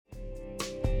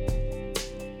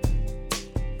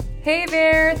Hey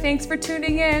there, thanks for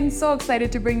tuning in. So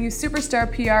excited to bring you Superstar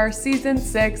PR Season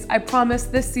 6. I promise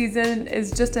this season is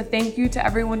just a thank you to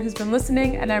everyone who's been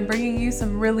listening, and I'm bringing you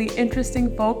some really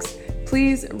interesting folks.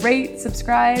 Please rate,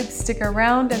 subscribe, stick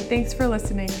around, and thanks for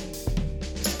listening.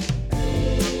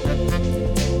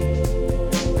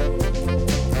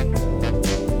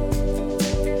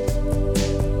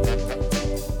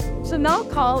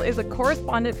 Shanelle Kaul is a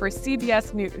correspondent for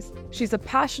CBS News. She's a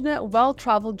passionate,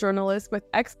 well-traveled journalist with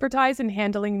expertise in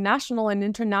handling national and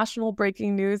international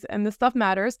breaking news, and the stuff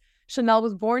matters. Shanelle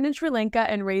was born in Sri Lanka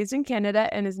and raised in Canada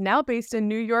and is now based in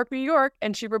New York,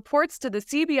 and she reports to the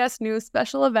CBS News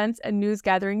special events and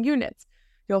Newsgathering units.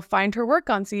 You'll find her work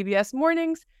on CBS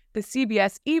Mornings, the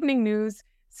CBS Evening News,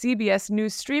 CBS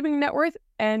News Streaming Network,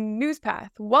 and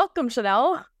Newspath. Welcome,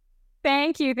 Shanelle.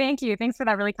 Thank you. Thanks for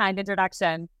that really kind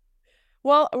introduction.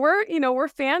 Well, we're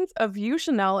fans of you,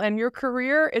 Shanelle, and your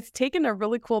career. It's taken a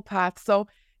really cool path. So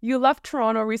you left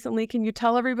Toronto recently. Can you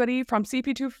tell everybody from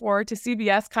CP24 to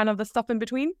CBS kind of the stuff in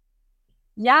between?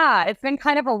 Yeah, it's been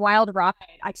kind of a wild ride.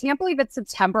 I can't believe it's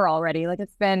September already. Like,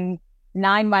 it's been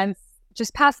 9 months,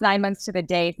 just past 9 months to the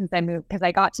day since I moved, because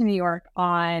I got to New York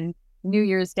on New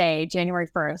Year's Day, January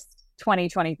 1st,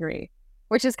 2023,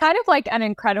 which is kind of like an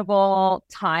incredible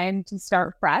time to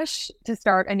start fresh, to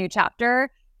start a new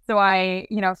chapter. So I,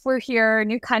 flew here,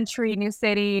 new country, new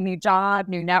city, new job,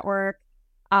 new network.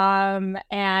 And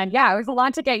yeah, it was a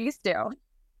lot to get used to.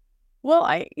 Well,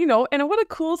 and what a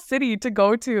cool city to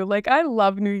go to. Like, I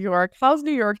love New York. How's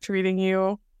New York treating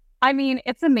you? I mean,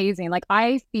 it's amazing. Like,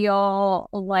 I feel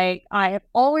like I have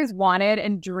always wanted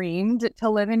and dreamed to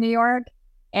live in New York.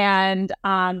 And,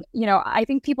 I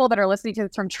think people that are listening to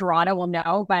this from Toronto will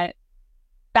know, but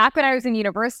back when I was in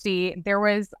university, there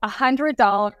was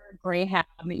 $100 Greyhound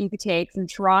that you could take from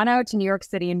Toronto to New York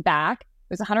City and back. It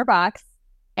was $100,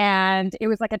 and it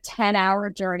was like a 10-hour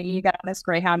journey. You get on this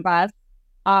Greyhound bus,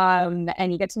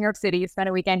 and you get to New York City. You spend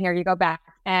a weekend here. You go back,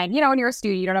 and when you're a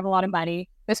student, you don't have a lot of money.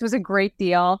 This was a great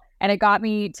deal, and it got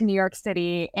me to New York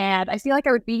City. And I feel like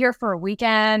I would be here for a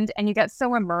weekend, and you get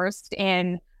so immersed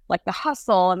in like the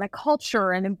hustle and the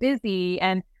culture and the busy,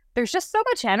 and there's just so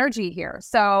much energy here.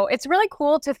 So it's really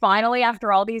cool to finally,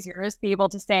 after all these years, be able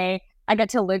to say, I get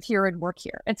to live here and work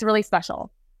here. It's really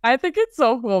special. I think it's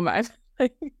so cool, man.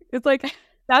 It's like,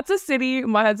 that's a city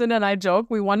my husband and I joke.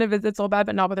 We want to visit so bad,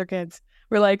 but not with our kids.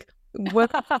 We're like,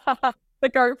 what?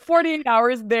 Like our 48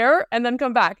 hours there and then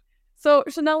come back. So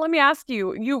Shanelle, let me ask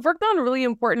you, you've worked on really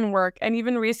important work. And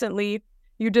even recently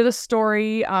you did a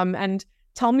story, and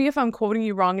tell me if I'm quoting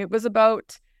you wrong. It was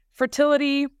about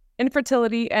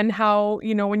infertility, and how,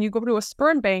 when you go to a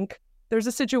sperm bank, there's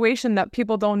a situation that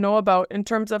people don't know about in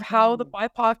terms of how the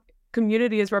BIPOC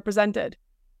community is represented.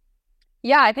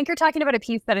 Yeah, I think you're talking about a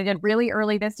piece that I did really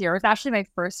early this year. It was actually my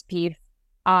first piece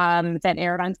that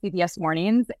aired on CBS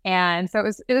Mornings. And so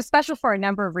it was special for a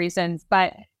number of reasons.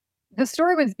 But the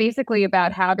story was basically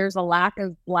about how there's a lack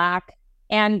of Black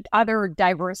and other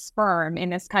diverse sperm in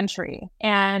this country.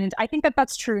 And I think that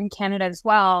that's true in Canada as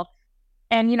well.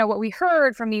 And, what we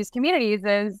heard from these communities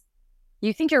is,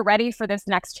 you think you're ready for this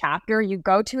next chapter. You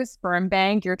go to a sperm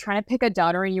bank, you're trying to pick a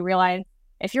donor, and you realize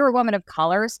if you're a woman of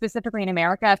color, specifically in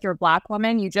America, if you're a Black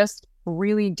woman, you just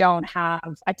really don't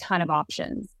have a ton of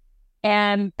options.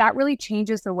 And that really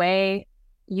changes the way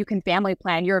you can family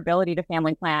plan, your ability to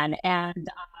family plan. And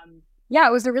yeah,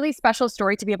 it was a really special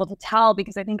story to be able to tell,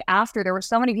 because I think after, there were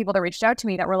so many people that reached out to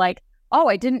me that were like, oh,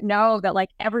 I didn't know that like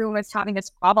everyone was having this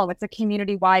problem. It's a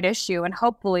community-wide issue. And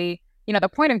hopefully, the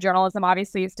point of journalism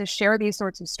obviously is to share these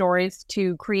sorts of stories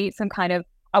to create some kind of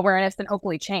awareness and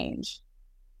hopefully change.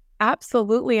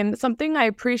 Absolutely. And something I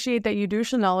appreciate that you do,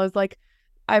 Shanelle, is like,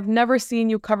 I've never seen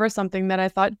you cover something that I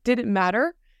thought didn't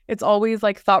matter. It's always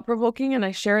like thought-provoking. And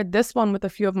I shared this one with a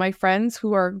few of my friends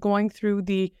who are going through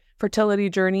the fertility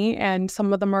journey, and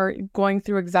some of them are going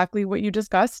through exactly what you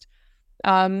discussed.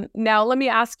 Now, let me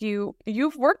ask you,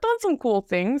 you've worked on some cool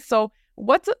things. So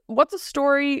what's a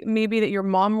story maybe that your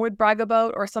mom would brag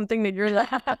about, or something that you're like,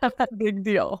 big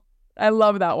deal? I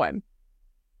love that one.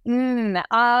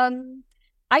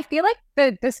 I feel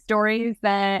like the stories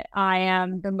that I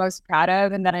am the most proud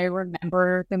of and that I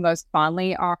remember the most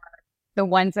fondly are the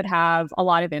ones that have a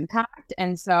lot of impact.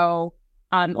 And so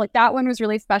like that one was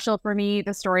really special for me,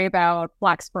 the story about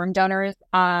Black sperm donors.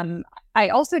 I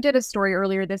also did a story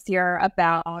earlier this year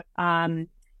about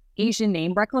Asian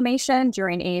name reclamation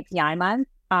during AAPI month.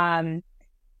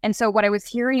 And so what I was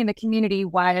hearing in the community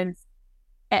was,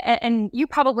 and you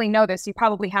probably know this, you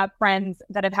probably have friends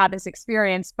that have had this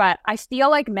experience, but I feel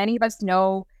like many of us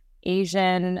know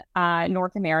Asian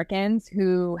North Americans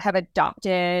who have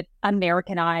adopted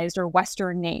Americanized or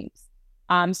Western names.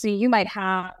 So you might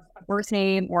have a birth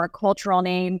name or a cultural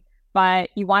name, but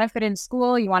you want to fit in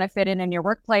school, you want to fit in your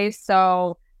workplace.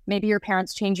 So maybe your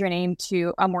parents change your name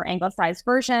to a more anglicized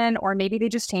version, or maybe they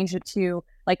just changed it to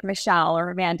like Michelle or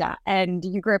Amanda, and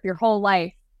you grew up your whole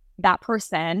life that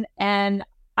person. And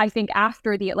I think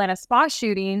after the Atlanta spa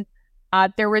shooting,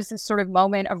 there was this sort of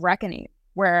moment of reckoning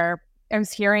where I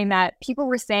was hearing that people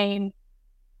were saying,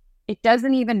 it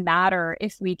doesn't even matter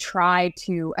if we try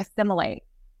to assimilate.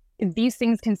 These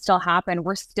things can still happen.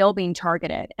 We're still being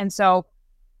targeted. And so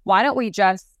why don't we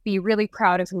just be really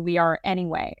proud of who we are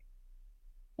anyway?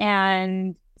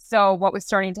 And so what was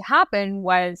starting to happen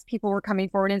was people were coming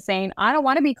forward and saying, I don't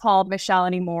want to be called Michelle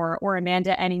anymore, or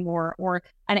Amanda anymore, or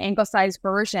an anglicized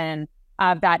version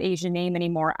of that Asian name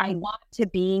anymore. I want to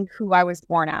be who I was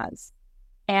born as.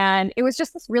 And it was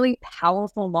just this really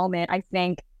powerful moment, I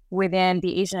think, within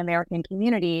the Asian American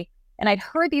community. And I'd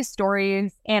heard these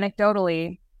stories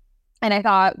anecdotally, and I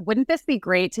thought, wouldn't this be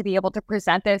great to be able to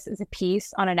present this as a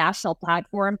piece on a national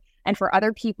platform and for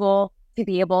other people to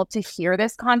be able to hear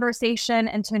this conversation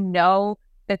and to know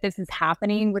that this is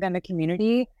happening within the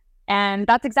community? And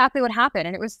that's exactly what happened.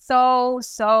 And it was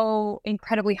so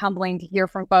incredibly humbling to hear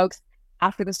from folks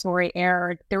after the story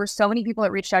aired. There were so many people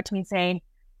that reached out to me saying,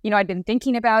 I'd been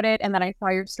thinking about it, and then I saw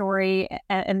your story,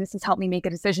 and this has helped me make a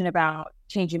decision about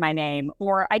changing my name.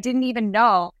 Or I didn't even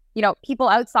know, people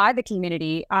outside the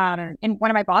community. And one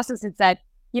of my bosses had said,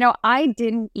 I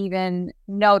didn't even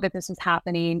know that this was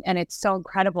happening, and it's so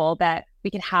incredible that we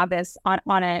can have this on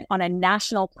a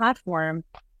national platform,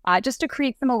 just to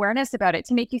create some awareness about it,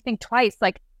 to make you think twice.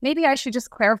 Like, maybe I should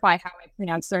just clarify how I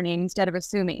pronounce their name instead of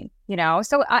assuming.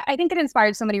 So I think it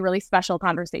inspired so many really special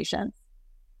conversations.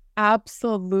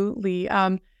 Absolutely.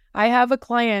 I have a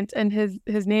client, and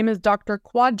his name is Dr.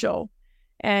 Quadjo.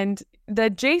 And the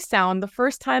J sound, the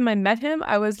first time I met him,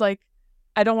 I was like,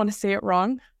 I don't want to say it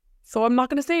wrong, so I'm not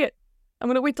going to say it. I'm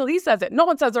going to wait till he says it. No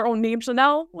one says their own name,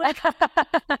 Shanelle.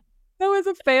 That was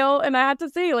a fail, and I had to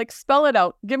say, spell it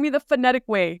out. Give me the phonetic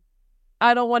way.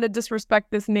 I don't want to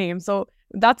disrespect this name. So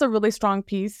that's a really strong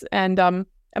piece. And am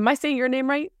I saying your name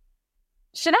right?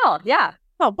 Shanelle, yeah.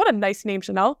 Oh, what a nice name,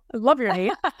 Shanelle. I love your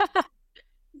name.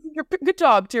 Good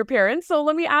job to your parents. So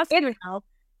let me ask you now,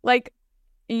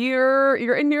 you're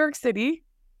in New York City,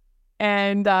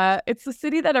 and it's the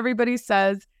city that everybody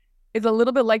says is a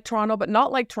little bit like Toronto, but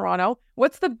not like Toronto.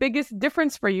 What's the biggest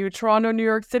difference for you, Toronto, New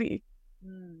York City?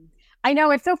 I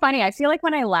know, it's so funny. I feel like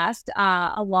when I left,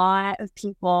 a lot of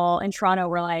people in Toronto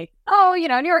were like, oh,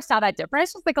 New York's not that different.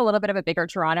 It's just like a little bit of a bigger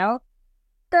Toronto.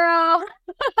 Girl,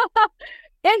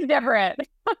 it's different.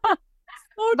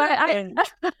 But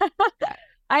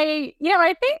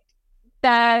I think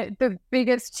that the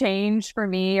biggest change for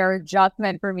me, or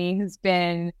adjustment for me, has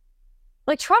been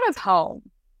Toronto's home.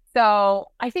 So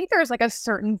I think there's a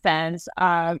certain sense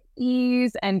of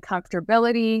ease and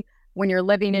comfortability when you're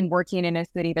living and working in a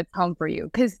city that's home for you,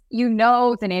 because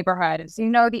the neighborhoods,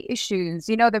 the issues,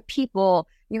 the people,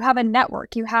 you have a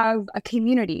network, you have a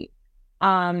community.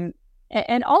 And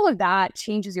all of that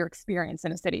changes your experience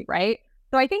in a city, right?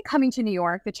 So I think coming to New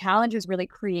York, the challenge is really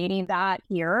creating that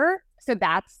here. So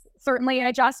that's certainly an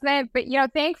adjustment. But,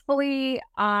 thankfully,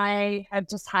 I have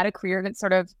just had a career that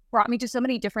sort of brought me to so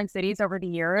many different cities over the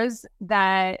years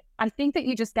that I think that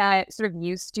you just get sort of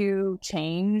used to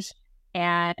change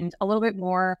and a little bit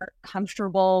more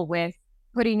comfortable with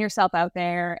putting yourself out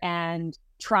there and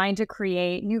trying to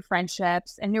create new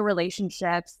friendships and new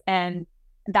relationships and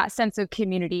that sense of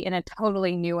community in a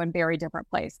totally new and very different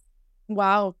place.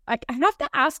 Wow. I have to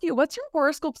ask you, what's your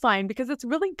horoscope sign? Because it's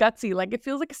really gutsy. It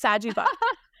feels like a Saggy vibe.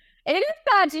 It is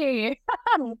Saggy.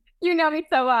 You know me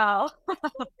so well.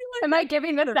 Am I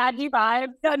giving the Saggy vibe?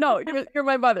 Yeah, no, you're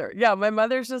my mother. Yeah, my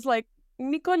mother's just like,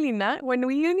 Nicolina, when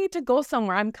you need to go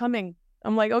somewhere, I'm coming.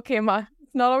 I'm like, okay, Ma,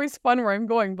 it's not always fun where I'm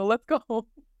going, but let's go. Part of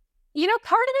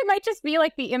it might just be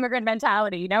the immigrant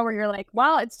mentality, where you're like,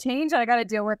 well, it's changed, I got to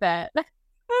deal with it.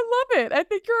 I love it. I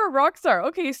think you're a rock star.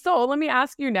 Okay, so let me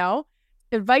ask you now,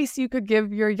 advice you could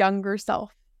give your younger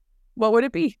self. What would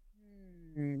it be?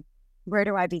 Where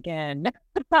do I begin?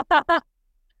 This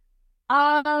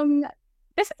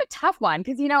is a tough one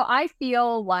because, I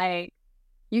feel like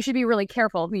you should be really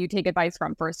careful who you take advice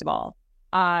from, first of all.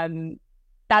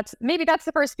 That's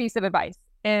the first piece of advice,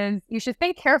 is you should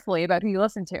think carefully about who you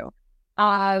listen to.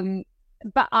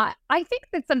 But I think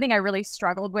that's something I really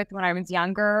struggled with when I was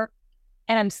younger,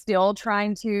 and I'm still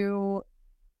trying to,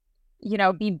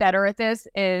 be better at this,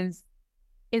 is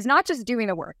not just doing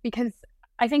the work, because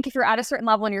I think if you're at a certain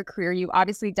level in your career, you've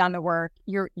obviously done the work,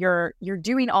 you're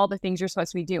doing all the things you're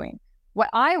supposed to be doing. What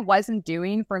I wasn't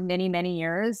doing for many, many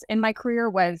years in my career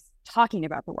was talking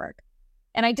about the work.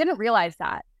 And I didn't realize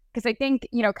that because I think,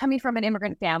 coming from an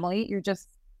immigrant family, you're just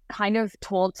kind of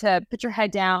told to put your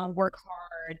head down, work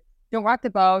hard, don't rock the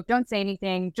boat, don't say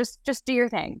anything, just do your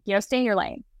thing, stay in your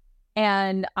lane.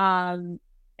 And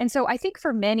so I think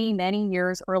for many, many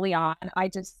years early on, I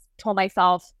just told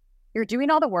myself, you're doing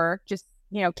all the work, just,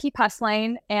 keep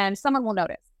hustling and someone will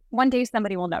notice. One day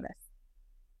somebody will notice.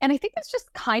 And I think that's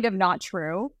just kind of not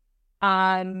true.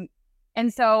 And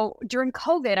so during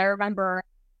COVID, I remember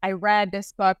I read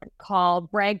this book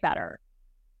called Brag Better.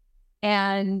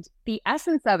 And the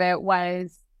essence of it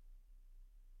was,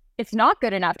 it's not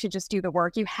good enough to just do the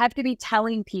work. You have to be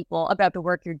telling people about the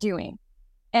work you're doing.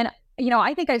 And,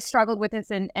 I think I struggled with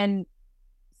this and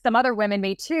some other women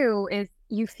may too, is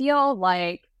you feel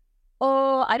like,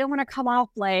 oh, I don't want to come off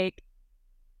like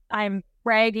I'm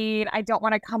bragging. I don't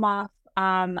want to come off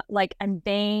like I'm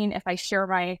vain if I share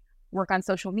my work on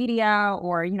social media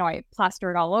or, I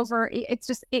plaster it all over. It's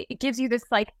just, it gives you this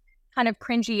like kind of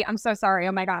cringy, I'm so sorry.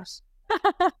 Oh my gosh.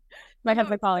 My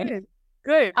husband calling.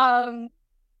 Good.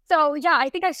 So yeah, I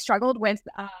think I struggled with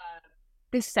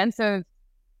this sense of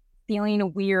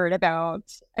feeling weird about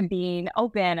being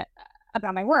open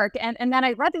about my work. And then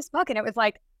I read this book and it was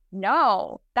like,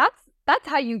 no, that's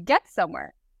how you get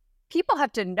somewhere. People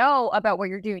have to know about what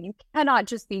you're doing. You cannot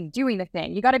just be doing the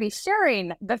thing. You got to be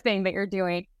sharing the thing that you're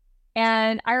doing.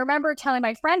 And I remember telling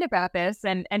my friend about this,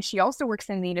 and she also works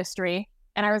in the industry.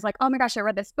 And I was like, oh my gosh, I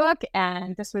read this book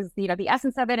and this was, the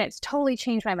essence of it. And it's totally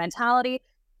changed my mentality.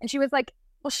 And she was like,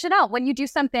 well, Shanelle, when you do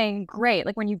something great,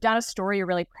 like when you've done a story you're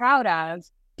really proud of,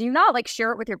 do you not like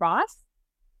share it with your boss?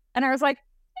 And I was like,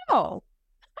 no,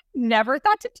 I never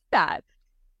thought to do that.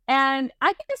 And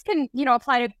I think this can,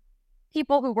 apply to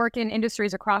people who work in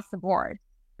industries across the board.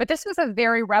 But this was a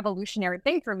very revolutionary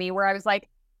thing for me where I was like,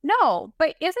 no,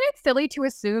 but isn't it silly to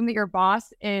assume that your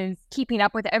boss is keeping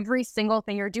up with every single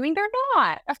thing you're doing? They're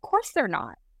not. Of course they're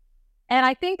not. And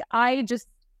I think I just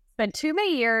spent too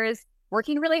many years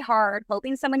working really hard,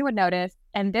 hoping someone would notice.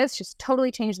 And this just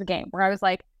totally changed the game where I was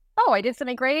like, oh, I did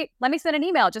something great. Let me send an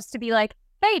email just to be like,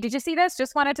 hey, did you see this?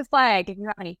 Just wanted to flag. If you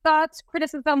have any thoughts,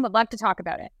 criticism, would love to talk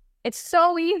about it. It's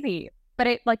so easy, but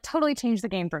it like totally changed the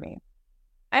game for me.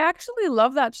 I actually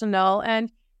love that, Shanelle.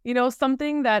 And,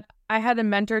 something that I had a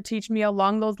mentor teach me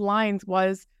along those lines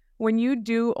was when you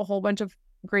do a whole bunch of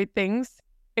great things,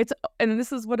 and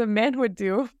this is what a man would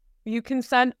do, you can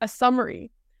send a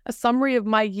summary of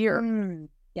my year.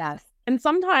 Yes. And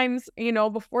sometimes,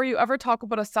 before you ever talk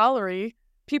about a salary,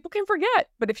 people can forget.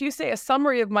 But if you say a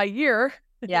summary of my year,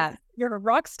 yeah, you're a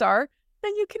rock star,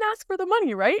 then you can ask for the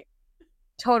money, right?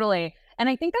 Totally. And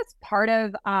I think that's part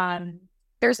of,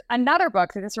 there's another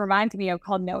book that this reminds me of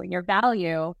called Knowing Your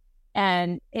Value.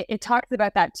 And it talks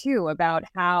about that too, about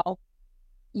how,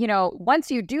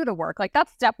 once you do the work, like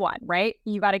that's step one, right?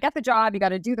 You got to get the job, you got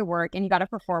to do the work, and you got to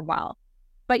perform well.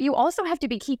 But you also have to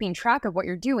be keeping track of what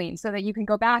you're doing so that you can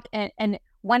go back and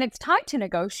when it's time to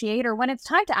negotiate or when it's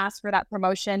time to ask for that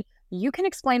promotion, you can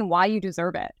explain why you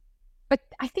deserve it. But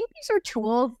I think these are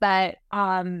tools that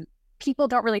people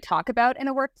don't really talk about in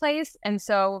a workplace. And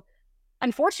so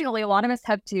unfortunately, a lot of us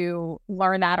have to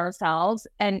learn that ourselves.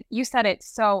 And you said it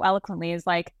so eloquently, is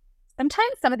like,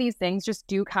 sometimes some of these things just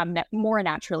do come more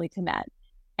naturally to men.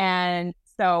 And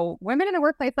so women in the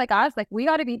workplace like us, like we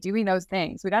got to be doing those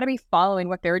things. We got to be following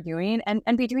what they're doing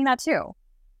and be doing that too.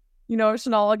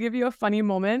 Shanelle, I'll give you a funny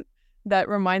moment that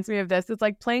reminds me of this. It's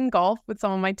like playing golf with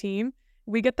some of my team.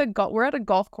 We're at a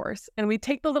golf course and we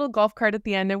take the little golf cart at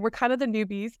the end and we're kind of the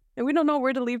newbies and we don't know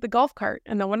where to leave the golf cart.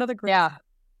 And then one of the girls,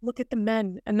 look at the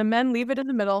men, and the men leave it in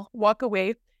the middle, walk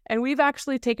away. And we've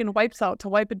actually taken wipes out to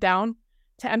wipe it down,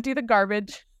 to empty the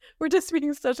garbage. We're just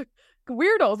being such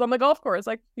weirdos on the golf course.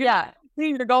 Like,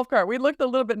 clean your golf cart. We looked a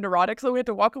little bit neurotic, so we had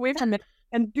to walk away from it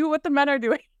and do what the men are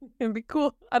doing and be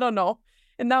cool. I don't know.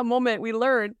 In that moment, we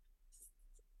learned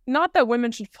not that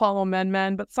women should follow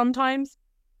men, but sometimes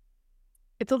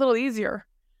it's a little easier,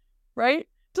 right?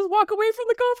 Just walk away from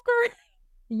the golf cart.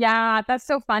 Yeah, that's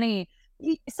so funny.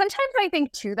 Sometimes I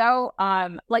think too, though,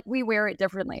 like we wear it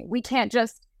differently. We can't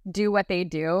just do what they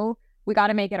do. We got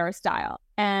to make it our style.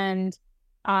 And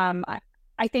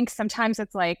I think sometimes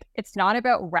it's like, it's not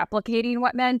about replicating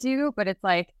what men do, but it's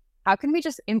like, how can we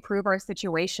just improve our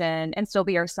situation and still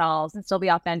be ourselves and still be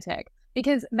authentic?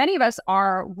 Because many of us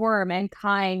are warm and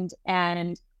kind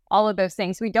and all of those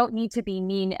things. We don't need to be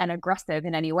mean and aggressive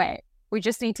in any way. We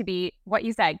just need to be, what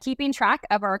you said, keeping track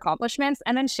of our accomplishments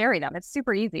and then sharing them. It's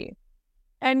super easy.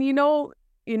 And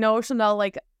Shanelle,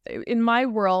 like in my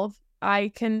world,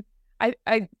 I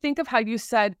think of how you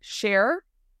said share.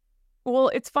 Well,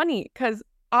 it's funny because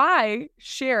I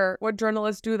share what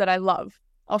journalists do that I love.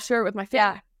 I'll share it with my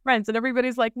family. friends, and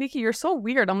everybody's like, Niki, you're so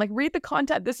weird. I'm like, read the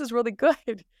content. This is really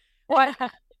good. But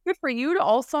good for you to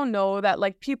also know that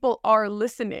like people are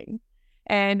listening.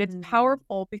 And it's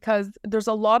powerful because there's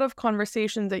a lot of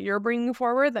conversations that you're bringing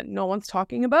forward that no one's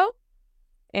talking about.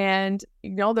 And,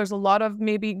 you know, there's a lot of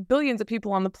maybe billions of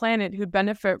people on the planet who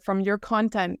benefit from your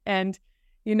content. And,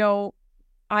 you know,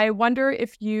 I wonder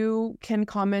if you can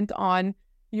comment on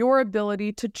your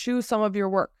ability to choose some of your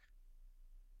work.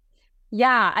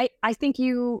 Yeah, I think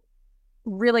you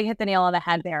really hit the nail on the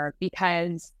head there,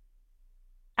 because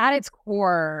at its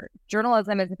core,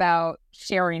 journalism is about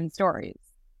sharing stories.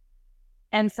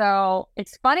 And so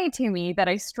it's funny to me that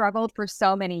I struggled for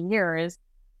so many years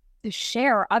to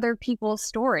share other people's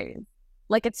stories.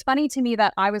 Like, it's funny to me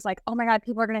that I was like, oh my God,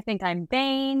 people are going to think I'm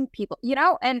vain, people, you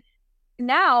know? And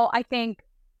now I think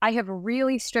I have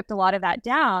really stripped a lot of that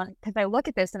down, because I look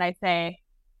at this and I say,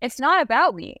 it's not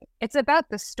about me. It's about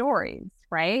the stories,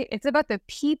 right? It's about the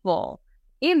people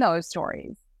in those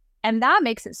stories. And that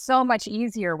makes it so much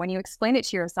easier when you explain it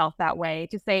to yourself that way,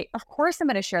 to say, of course, I'm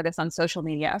going to share this on social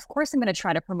media. Of course, I'm going to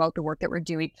try to promote the work that we're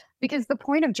doing, because the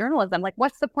point of journalism, like,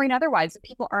 what's the point otherwise? If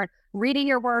people aren't reading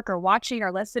your work or watching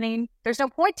or listening, there's no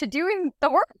point to doing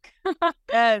the work.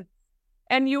 Yes.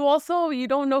 And you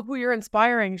don't know who you're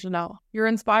inspiring, Shanelle. You're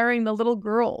inspiring the little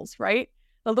girls, right?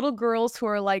 The little girls who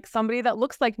are like, somebody that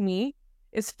looks like me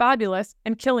is fabulous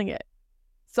and killing it.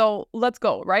 So let's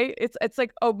go, right? It's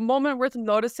like a moment worth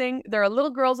noticing. There are little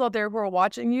girls out there who are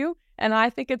watching you. And I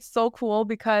think it's so cool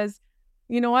because,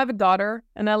 you know, I have a daughter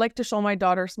and I like to show my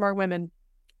daughter smart women.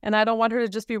 And I don't want her to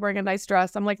just be wearing a nice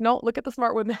dress. I'm like, no, look at the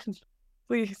smart women.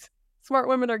 Please. Smart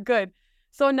women are good.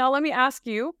 So now let me ask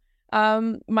you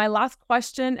my last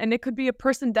question, and it could be a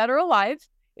person dead or alive.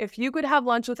 If you could have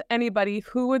lunch with anybody,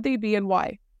 who would they be and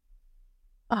why?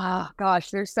 Oh,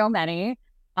 gosh, there's so many.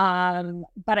 But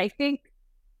I think,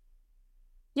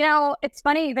 you know, it's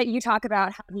funny that you talk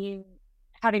about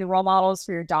having role models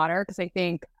for your daughter, because I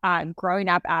think growing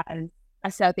up as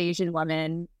a South Asian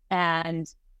woman and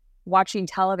watching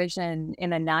television in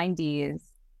the 90s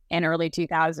and early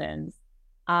 2000s,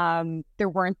 there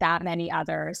weren't that many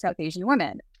other South Asian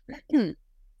women.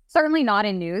 Certainly not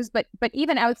in news, but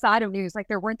even outside of news, like,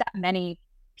 there weren't that many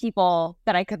people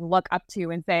that I could look up to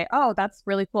and say, oh, that's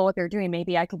really cool what they're doing.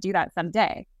 Maybe I could do that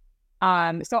someday.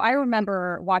 So I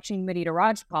remember watching Munita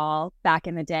Rajpal back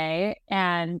in the day,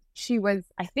 and she was,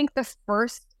 I think,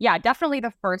 definitely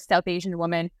the first South Asian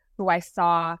woman who I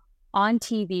saw on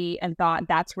TV and thought,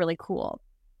 that's really cool.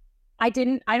 I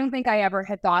don't think I ever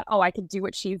had thought, oh, I could do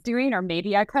what she's doing, or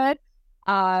maybe I could,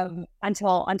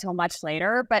 until much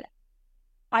later. But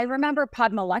I remember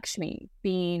Padma Lakshmi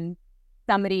being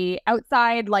somebody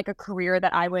outside like a career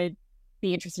that I would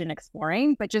be interested in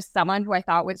exploring, but just someone who I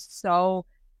thought was so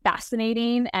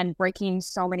fascinating and breaking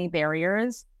so many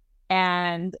barriers.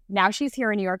 And now she's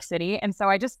here in New York City. And so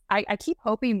I keep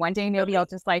hoping one day maybe I'll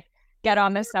just like get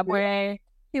on the subway.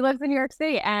 He lives in New York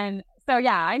City. And so,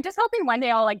 yeah, I'm just hoping one day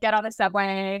I'll like get on the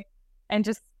subway and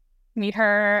just meet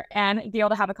her and be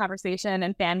able to have a conversation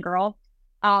and fangirl.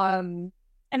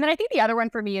 And then I think the other one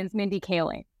for me is Mindy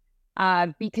Kaling,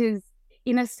 because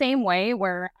in the same way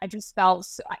where I just felt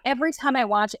every time I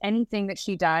watch anything that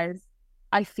she does,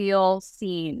 I feel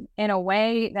seen in a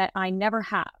way that I never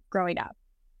have growing up.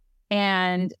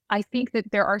 And I think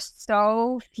that there are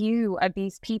so few of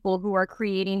these people who are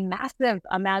creating massive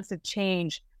amounts of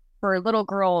change for little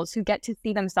girls who get to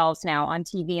see themselves now on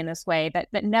TV in this way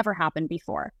that never happened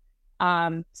before.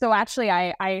 So actually,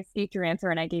 I escaped your answer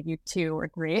and I gave you 2 or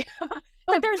 3.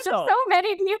 But there's just so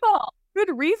many people. Good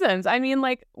reasons. I mean,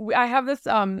 like, I have this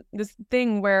this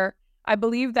thing where I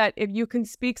believe that if you can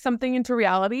speak something into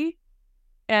reality,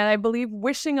 and I believe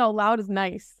wishing out loud is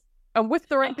nice. And with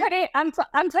the right, I'm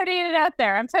putting it out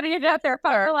there. I'm putting it out there.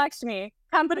 Padma Lakshmi,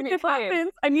 come to me, please.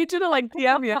 I need you to like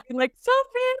DM me and like,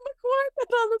 Sophie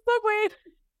McCoy on the subway.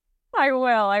 I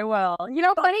will. You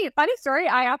know, funny story.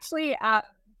 I actually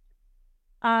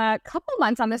a couple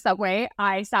months on the subway,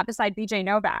 I sat beside BJ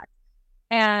Novak.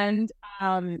 And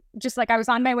just like I was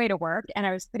on my way to work and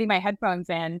I was putting my headphones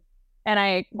in, and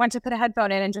I went to put a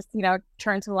headphone in and just, you know,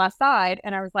 turn to the left side.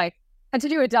 And I was like, had to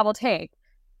do a double take.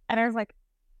 And I was like,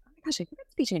 oh my gosh, I think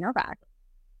that's BJ Novak.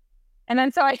 And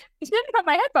then so I didn't put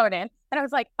my headphone in. And I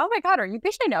was like, oh my God, are you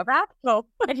BJ Novak? No.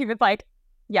 And he was like,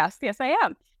 yes, I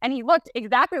am. And he looked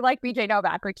exactly like BJ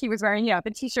Novak. Like, he was wearing, you know,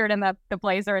 the t-shirt and the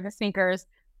blazer and the sneakers.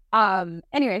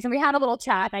 Anyways, and we had a little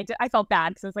chat, and I felt bad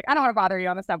because I was like, I don't want to bother you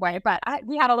on the subway, but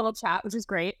we had a little chat, which was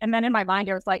great. And then in my mind,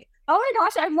 I was like, oh my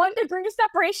gosh, I want to bring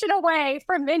separation away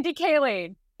from Mindy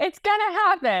Kaling. It's gonna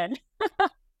happen.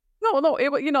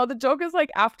 No, the joke is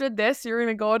like, after this, you're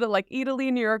going to go to like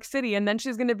Italy, New York City, and then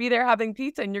she's going to be there having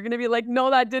pizza, and you're going to be like, no,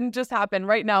 that didn't just happen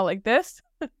right now like this.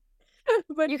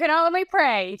 But you can only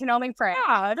pray. You can only pray.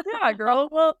 Yeah, girl.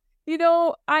 Well,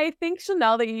 I think,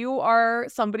 Shanelle, that you are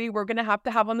somebody we're going to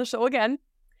have on the show again,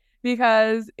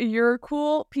 because you're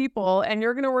cool people and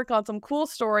you're going to work on some cool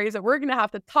stories that we're going to have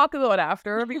to talk about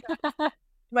after.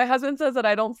 My husband says that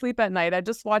I don't sleep at night. I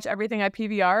just watch everything at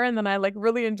PVR, and then I like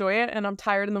really enjoy it, and I'm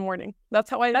tired in the morning. That's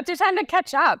your time to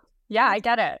catch up. Yeah, I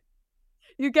get it.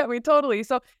 You get me totally.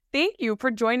 So thank you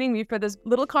for joining me for this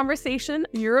little conversation.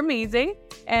 You're amazing.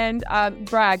 And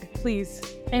brag, please.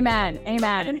 Amen.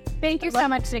 Amen. Thank you so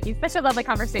much, Niki. Such a lovely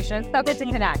conversation. So good to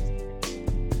connect.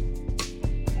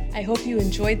 I hope you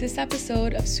enjoyed this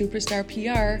episode of Superstar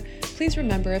PR. Please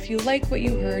remember, if you like what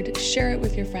you heard, share it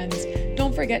with your friends.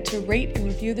 Don't forget to rate and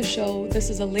review the show. This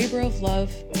is a labor of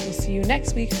love. We'll see you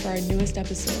next week for our newest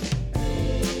episode.